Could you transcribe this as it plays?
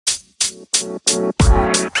Hey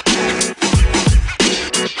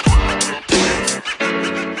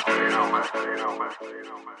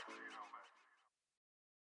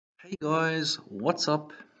guys, what's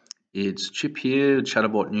up? It's Chip here,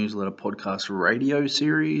 Chatterbot Newsletter Podcast Radio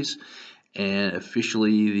Series, and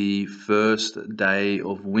officially the first day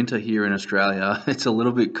of winter here in Australia. It's a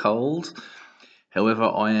little bit cold. However,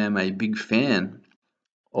 I am a big fan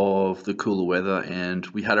of the cooler weather, and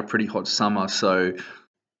we had a pretty hot summer, so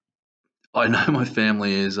I know my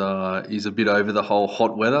family is a bit over the whole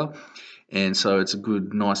hot weather, and so it's a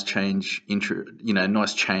good, nice change,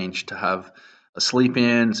 nice change to have a sleep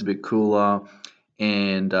in. It's a bit cooler,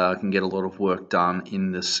 and can get a lot of work done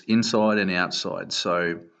in this inside and outside.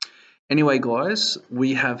 So anyway, guys,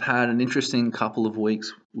 we have had an interesting couple of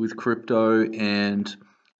weeks with crypto, and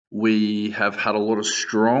we have had a lot of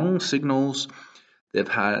strong signals.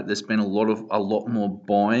 There's been a lot more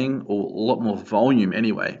buying, or a lot more volume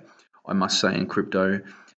anyway, I must say, in crypto.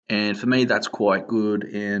 And for me, that's quite good.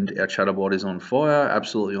 And our chatterbot is on fire,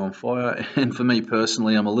 absolutely on fire. And for me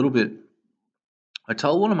personally, I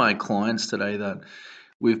told one of my clients today that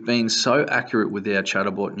we've been so accurate with our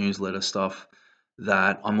chatterbot newsletter stuff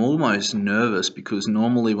that I'm almost nervous, because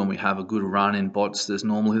normally when we have a good run in bots, there's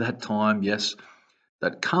normally that time, yes,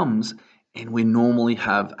 that comes, and we normally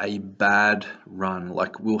have a bad run.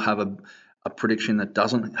 Like we'll have a prediction that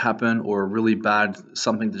doesn't happen, or a really bad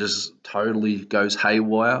something that just totally goes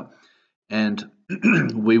haywire, and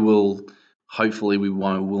we will hopefully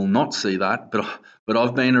will not see that. But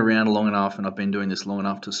I've been around long enough, and I've been doing this long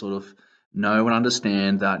enough to sort of know and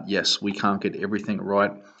understand that yes, we can't get everything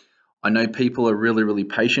right. I know people are really, really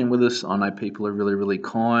patient with us. I know people are really, really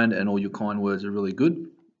kind, and all your kind words are really good.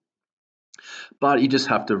 But you just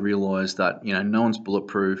have to realize that, no one's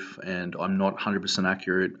bulletproof, and I'm not 100%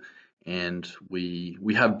 accurate, and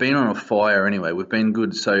we have been on a fire anyway. We've been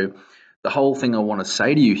good. So the whole thing I want to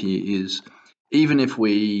say to you here is, even if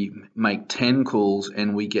we make 10 calls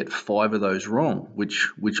and we get 5 of those wrong,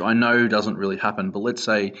 which I know doesn't really happen, but let's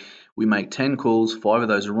say we make 10 calls, 5 of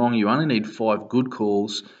those are wrong, you only need 5 good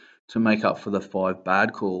calls to make up for the 5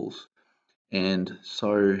 bad calls. And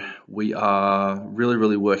so we are really,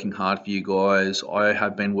 really working hard for you guys. I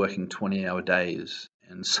have been working 20-hour days.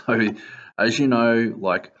 And so, as you know,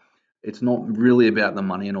 like, it's not really about the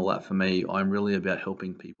money and all that for me. I'm really about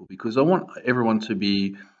helping people, because I want everyone to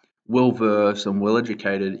be well versed and well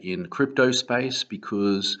educated in crypto space,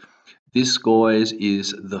 because this, guys,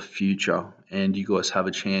 is the future. And you guys have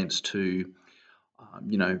a chance to,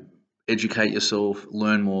 you know, educate yourself,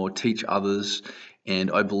 learn more, teach others.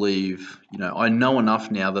 And I believe, I know enough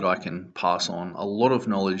now that I can pass on a lot of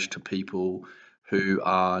knowledge to people who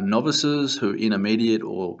are novices, who are intermediate,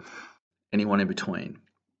 or anyone in between.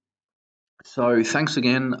 So thanks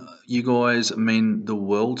again. You guys mean the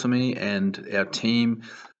world to me, and our team.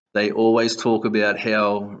 They always talk about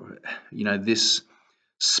how, this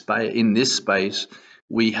space, in this space,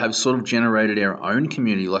 we have sort of generated our own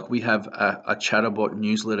community. Like, we have a Chatterbot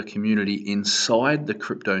newsletter community inside the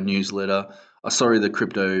crypto newsletter, the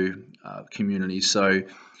crypto community. So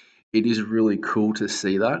it is really cool to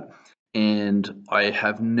see that. And I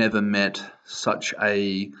have never met such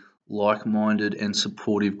a like-minded and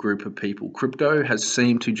supportive group of people. Crypto has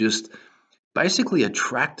seemed to just basically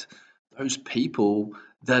attract those people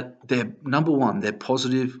that they're, number one, they're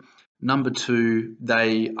positive. Number two,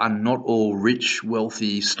 they are not all rich,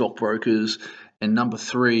 wealthy stockbrokers. And number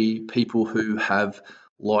three, people who have,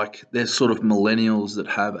 like, they're sort of millennials that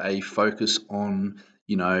have a focus on,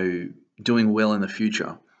 doing well in the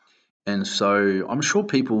future. And so I'm sure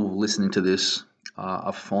people listening to this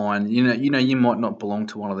are fine. You might not belong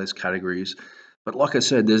to one of those categories, but like I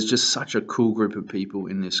said, there's just such a cool group of people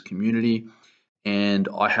in this community. And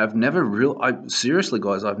I have never seriously,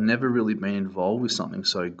 guys, I've never really been involved with something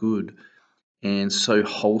so good and so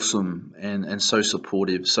wholesome and so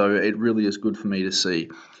supportive. So it really is good for me to see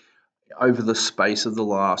over the space of the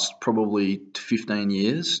last probably 15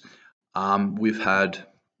 years. We've had,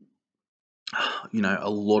 a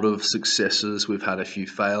lot of successes. We've had a few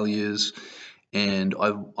failures, and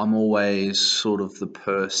I'm always sort of the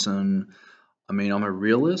person. I mean, I'm a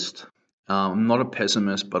realist. I'm not a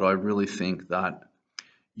pessimist, but I really think that,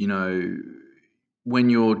 you know, when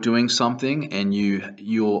you're doing something and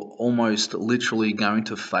you're almost literally going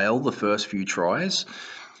to fail the first few tries.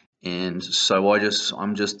 And so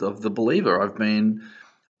I'm just of the believer. I've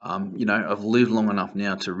lived long enough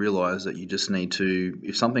now to realize that you just need to,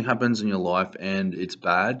 if something happens in your life and it's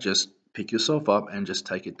bad, just pick yourself up and just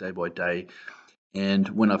take it day by day. And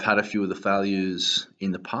when I've had a few of the failures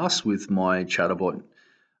in the past with my Chatterbot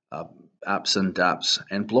uh, apps and dApps,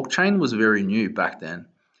 and blockchain was very new back then.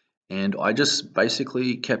 and I just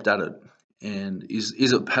basically kept at it. And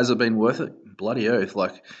has it been worth it? Bloody oath!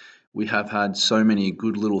 Like, we have had so many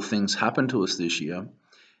good little things happen to us this year,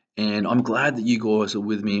 and I'm glad that you guys are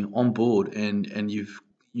with me on board, and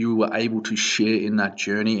you were able to share in that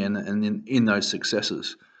journey and in those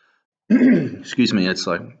successes. Excuse me, it's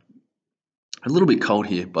like a little bit cold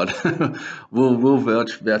here, but we'll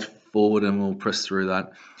vouch forward and we'll press through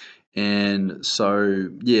that. And so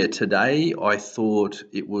yeah, today I thought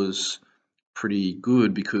it was pretty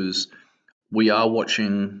good because we are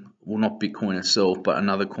watching, well, not Bitcoin itself, but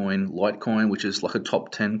another coin, Litecoin, which is like a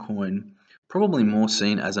top 10 coin, probably more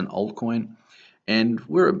seen as an altcoin. And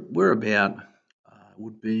we're about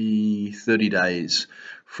would be 30 days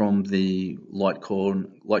from the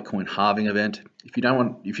Litecoin halving event. If you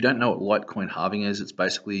don't know what Litecoin halving is, it's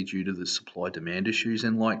basically due to the supply demand issues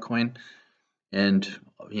in Litecoin. And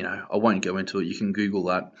I won't go into it. You can Google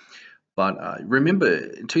that. But remember,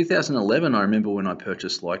 in 2011, I remember when I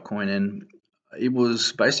purchased Litecoin, and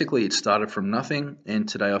it started from nothing, and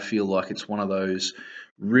today I feel like it's one of those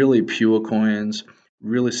really pure coins,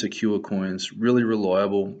 really secure coins, really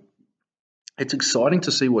reliable. It's exciting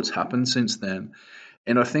to see what's happened since then,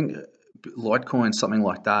 and I think Litecoin, something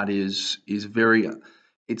like that, is very,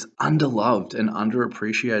 it's underloved and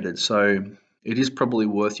underappreciated. So it is probably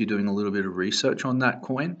worth you doing a little bit of research on that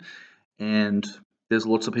coin. And there's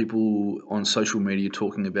lots of people on social media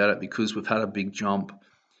talking about it because we've had a big jump.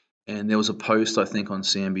 And there was a post, I think, on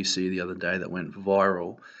CNBC the other day that went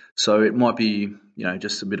viral. So it might be,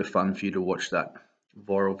 just a bit of fun for you to watch that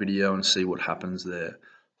viral video and see what happens there.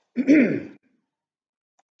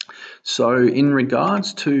 So in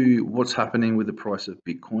regards to what's happening with the price of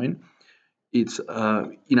Bitcoin, it's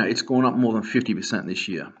gone up more than 50% this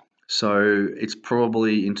year. So it's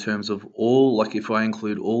probably, in terms of all, like if I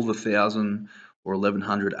include all the 1,000 or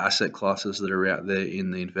 1,100 asset classes that are out there in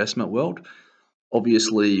the investment world,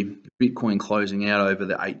 obviously Bitcoin closing out over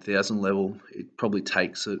the 8,000 level, it probably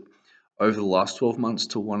takes it over the last 12 months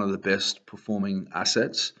to one of the best performing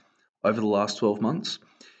assets over the last 12 months.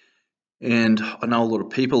 And I know a lot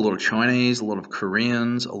of people, a lot of Chinese, a lot of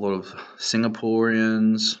Koreans, a lot of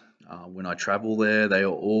Singaporeans. When I travel there, they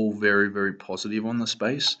are all very, very positive on the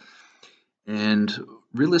space. And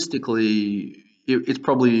realistically, it's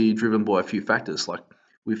probably driven by a few factors. Like,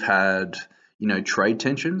 we've had, trade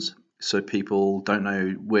tensions. So people don't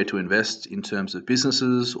know where to invest in terms of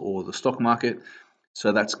businesses or the stock market.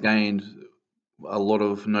 So that's gained a lot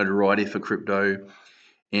of notoriety for crypto.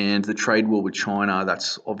 And the trade war with China,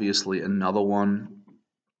 that's obviously another one.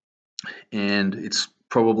 And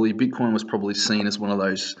Bitcoin was probably seen as one of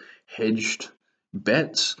those hedged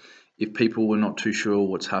bets if people were not too sure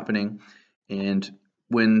what's happening. And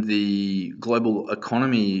when the global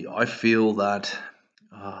economy, I feel that,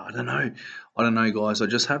 I don't know, guys. I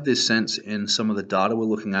just have this sense in some of the data we're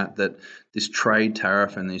looking at that this trade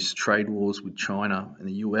tariff and these trade wars with China and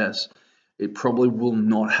the US, it probably will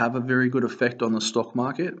not have a very good effect on the stock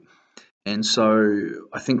market. And so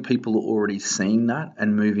I think people are already seeing that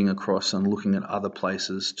and moving across and looking at other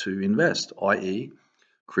places to invest, i.e.,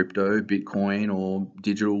 crypto, Bitcoin, or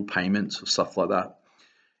digital payments or stuff like that.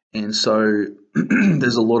 And so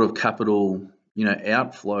there's a lot of capital,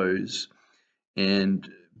 outflows, and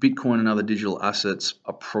Bitcoin and other digital assets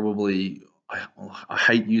are probably, I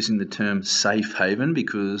hate using the term safe haven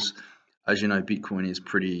because, as you know, Bitcoin is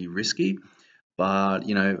pretty risky, but,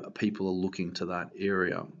 people are looking to that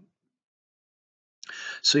area.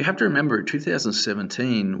 So you have to remember, in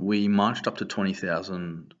 2017, we marched up to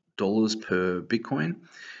 $20,000 per Bitcoin.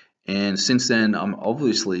 And since then,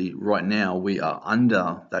 obviously, right now, we are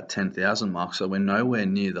under that 10,000 mark. So we're nowhere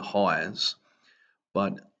near the highs.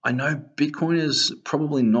 But I know Bitcoin is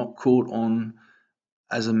probably not caught on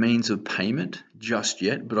as a means of payment just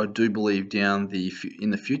yet. But I do believe in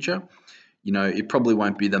the future, it probably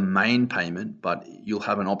won't be the main payment, but you'll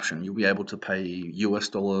have an option. You'll be able to pay US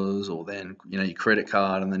dollars or then, your credit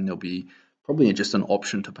card, and then there'll be probably just an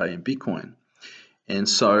option to pay in Bitcoin. And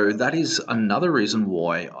so that is another reason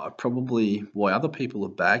why other people are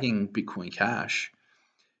bagging Bitcoin Cash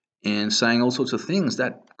and saying all sorts of things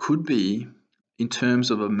that could be, in terms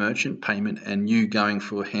of a merchant payment and you going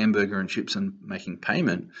for a hamburger and chips and making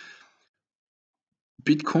payment,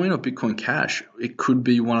 Bitcoin or Bitcoin Cash, it could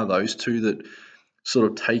be one of those two that sort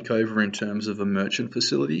of take over in terms of a merchant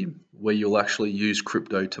facility where you'll actually use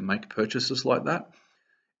crypto to make purchases like that.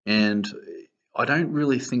 And I don't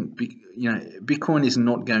really think, Bitcoin is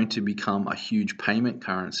not going to become a huge payment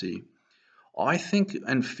currency. I think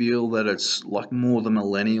and feel that it's like more the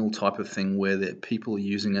millennial type of thing where people are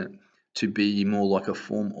using it to be more like a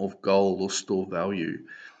form of gold or store value.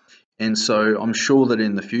 And so I'm sure that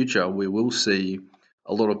in the future we will see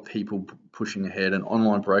a lot of people pushing ahead, and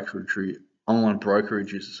online brokerages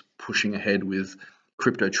pushing ahead with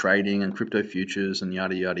crypto trading and crypto futures and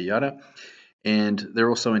yada yada yada. And they're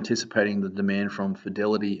also anticipating the demand from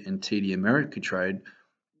Fidelity and TD Ameritrade.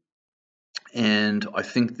 And I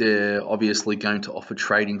think they're obviously going to offer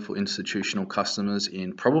trading for institutional customers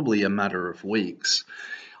in probably a matter of weeks.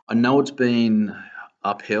 I know it's been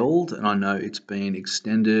upheld and I know it's been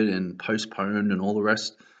extended and postponed and all the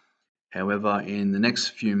rest. However, in the next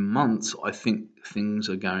few months, I think things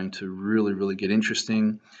are going to really, really get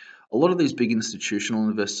interesting. A lot of these big institutional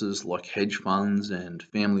investors, like hedge funds and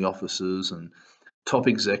family offices and top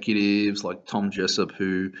executives like Tom Jessup,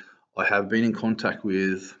 who I have been in contact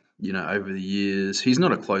with, over the years. He's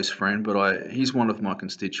not a close friend, but he's one of my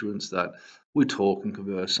constituents that we talk and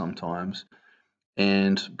converse sometimes.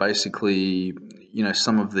 And basically,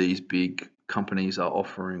 some of these big companies are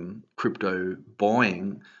offering crypto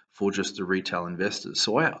buying for just the retail investors.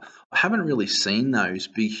 So I haven't really seen those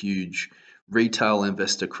big, huge retail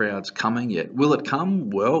investor crowds coming yet. Will it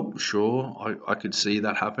come? Well, sure, I could see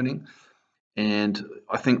that happening. And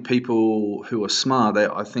I think people who are smart,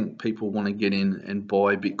 I think people want to get in and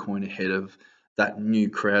buy Bitcoin ahead of that new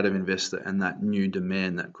crowd of investor and that new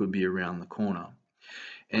demand that could be around the corner.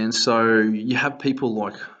 And so you have people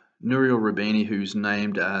like Nouriel Roubini, who's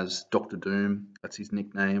named as Dr. Doom. That's his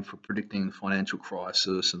nickname for predicting the financial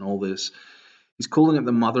crisis and all this. He's calling it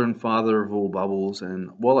the mother and father of all bubbles.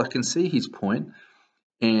 And while I can see his point,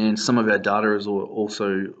 and some of our data is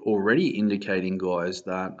also already indicating, guys,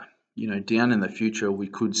 that down in the future we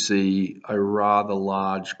could see a rather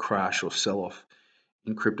large crash or sell-off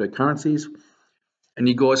in cryptocurrencies. And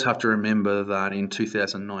you guys have to remember that in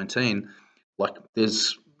 2019, like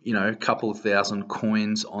there's a couple of thousand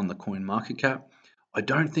coins on the coin market cap. I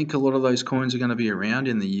don't think a lot of those coins are going to be around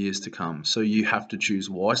in the years to come. So you have to choose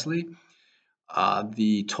wisely.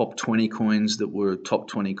 The top 20 coins that were top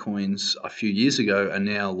 20 coins a few years ago are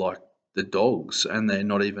now like the dogs, and they're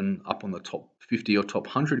not even up on the top 50 or top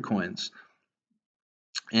 100 coins.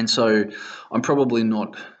 And so I'm probably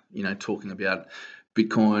not, talking about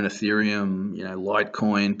Bitcoin, Ethereum,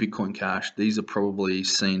 Litecoin, Bitcoin Cash. These are probably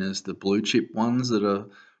seen as the blue chip ones that are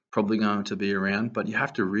probably going to be around. But you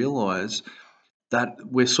have to realize that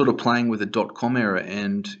we're sort of playing with a dot-com era,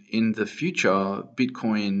 and in the future,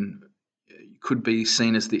 Bitcoin could be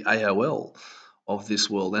seen as the AOL of this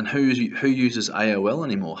world. And who uses AOL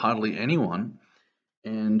anymore? Hardly anyone.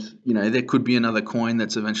 And there could be another coin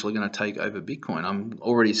that's eventually going to take over Bitcoin. I'm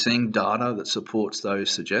already seeing data that supports those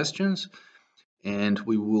suggestions, and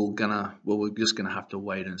we're just gonna have to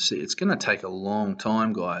wait and see. It's going to take a long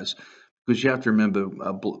time, guys, because you have to remember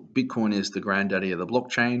Bitcoin is the granddaddy of the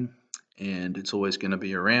blockchain, and it's always going to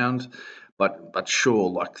be around. But sure,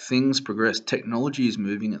 like things progress, technology is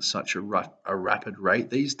moving at such a rapid rate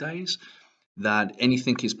these days that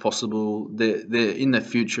anything is possible. There in the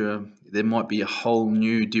future, there might be a whole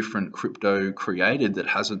new different crypto created that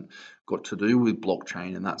hasn't got to do with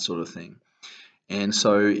blockchain and that sort of thing. And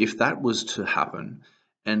so if that was to happen,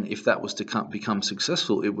 and if that was to become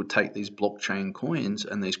successful, it would take these blockchain coins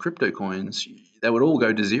and these crypto coins, they would all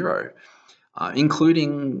go to zero,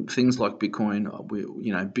 including things like Bitcoin.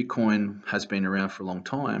 Bitcoin has been around for a long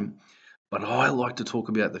time, but I like to talk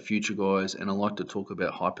about the future, guys, and I like to talk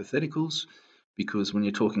about hypotheticals, because when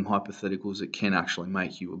you're talking hypotheticals, it can actually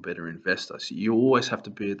make you a better investor. So you always have to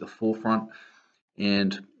be at the forefront.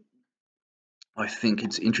 And I think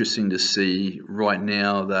it's interesting to see right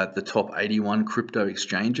now that the top 81 crypto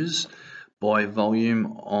exchanges by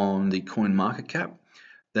volume on the coin market cap,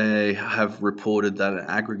 they have reported that it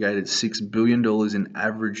aggregated $6 billion in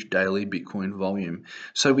average daily Bitcoin volume.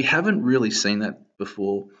 So we haven't really seen that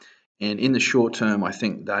before. And in the short term, I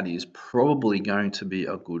think that is probably going to be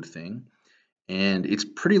a good thing. And it's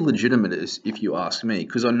pretty legitimate, if you ask me,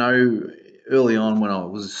 because I know early on when I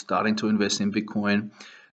was starting to invest in Bitcoin,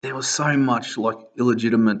 there was so much like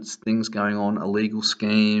illegitimate things going on, illegal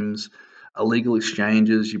schemes, illegal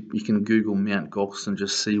exchanges. You can Google Mount Gox and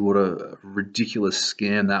just see what a ridiculous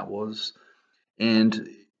scam that was. And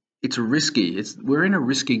it's risky. We're in a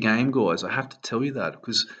risky game, guys. I have to tell you that,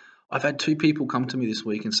 because I've had two people come to me this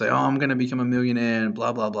week and say, "Oh, I'm going to become a millionaire," and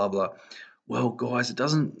blah blah blah blah. Well, guys, it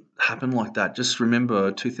doesn't happen like that. Just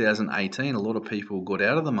remember 2018, a lot of people got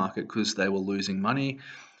out of the market because they were losing money.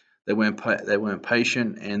 They weren't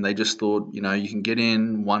patient, and they just thought, you can get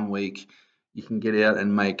in 1 week, you can get out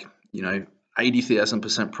and make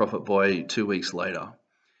 80,000% profit by 2 weeks later.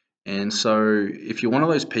 And so if you're one of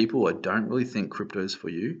those people, I don't really think crypto is for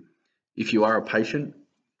you. If you are a patient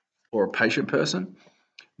or a patient person,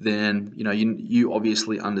 then you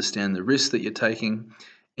obviously understand the risk that you're taking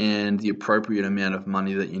and the appropriate amount of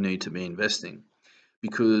money that you need to be investing.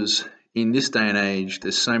 Because in this day and age,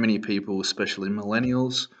 there's so many people, especially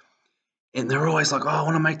millennials, and they're always like, "Oh, I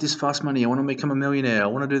want to make this fast money. I want to become a millionaire. I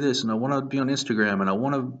want to do this, and I want to be on Instagram, and I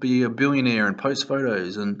want to be a billionaire and post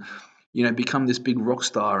photos, and become this big rock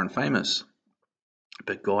star and famous."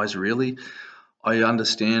 But guys, really, I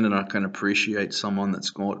understand and I can appreciate someone that's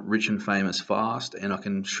got rich and famous fast, and I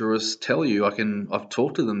can sure as tell you, I've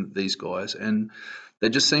talked to them, these guys, and they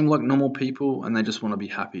just seem like normal people, and they just want to be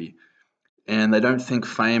happy, and they don't think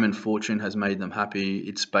fame and fortune has made them happy.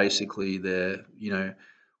 It's basically their,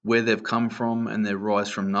 where they've come from and their rise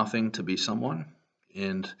from nothing to be someone,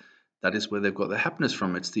 and that is where they've got their happiness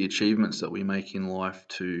from. It's the achievements that we make in life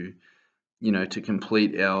to, to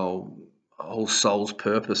complete our whole soul's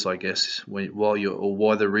purpose, I guess, why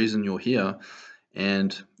the reason you're here.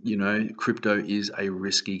 And crypto is a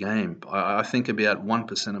risky game. I think about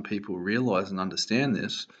 1% of people realize and understand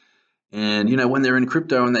this. And when they're in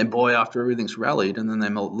crypto and they buy after everything's rallied and then they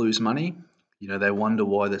lose money, they wonder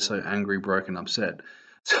why they're so angry, broken, upset.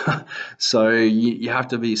 So you have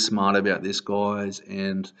to be smart about this, guys.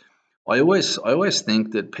 And I always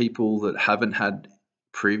think that people that haven't had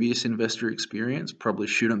previous investor experience probably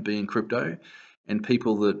shouldn't be in crypto, and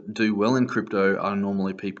people that do well in crypto are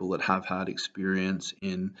normally people that have had experience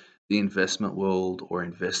in the investment world, or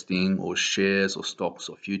investing, or shares, or stocks,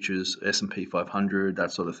 or futures, S&P 500,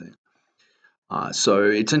 that sort of thing. So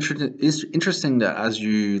it's interesting that as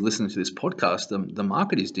you listen to this podcast, the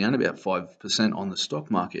market is down about 5% on the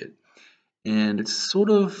stock market, and it's sort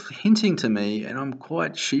of hinting to me, and I'm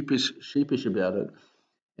quite sheepish about it,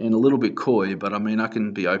 and a little bit coy. But I mean, I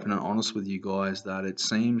can be open and honest with you guys that it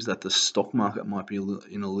seems that the stock market might be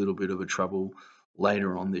in a little bit of a trouble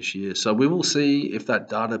later on this year. So we will see if that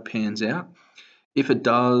data pans out. If it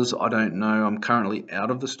does, I don't know. I'm currently out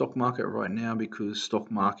of the stock market right now because stock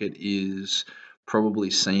market is probably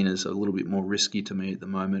seen as a little bit more risky to me at the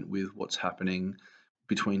moment with what's happening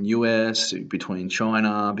between US, between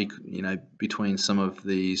China, between some of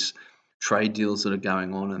these trade deals that are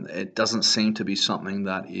going on, and it doesn't seem to be something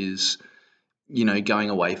that is, going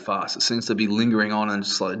away fast. It seems to be lingering on and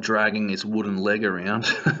just like dragging its wooden leg around.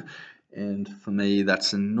 And for me,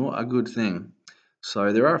 that's not a good thing.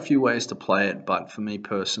 So there are a few ways to play it, but for me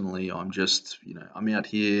personally, I'm out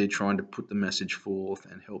here trying to put the message forth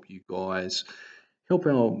and help you guys, help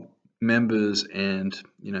our members, and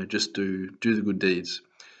just do the good deeds.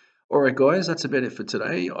 All right, guys, that's about it for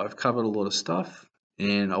today. I've covered a lot of stuff,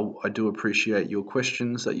 and I do appreciate your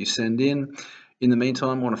questions that you send in. In the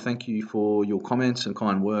meantime, I want to thank you for your comments and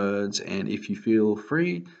kind words, and if you feel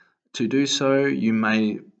free to do so, you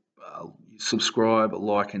may subscribe,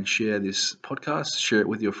 like, and share this podcast. Share it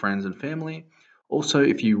with your friends and family. Also,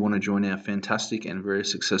 if you want to join our fantastic and very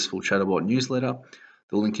successful Chatterbot newsletter,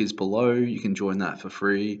 the link is below. You can join that for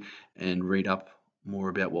free and read up more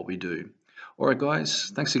about what we do. All right,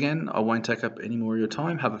 guys, thanks again. I won't take up any more of your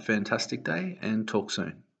time. Have a fantastic day and talk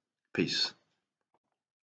soon. Peace.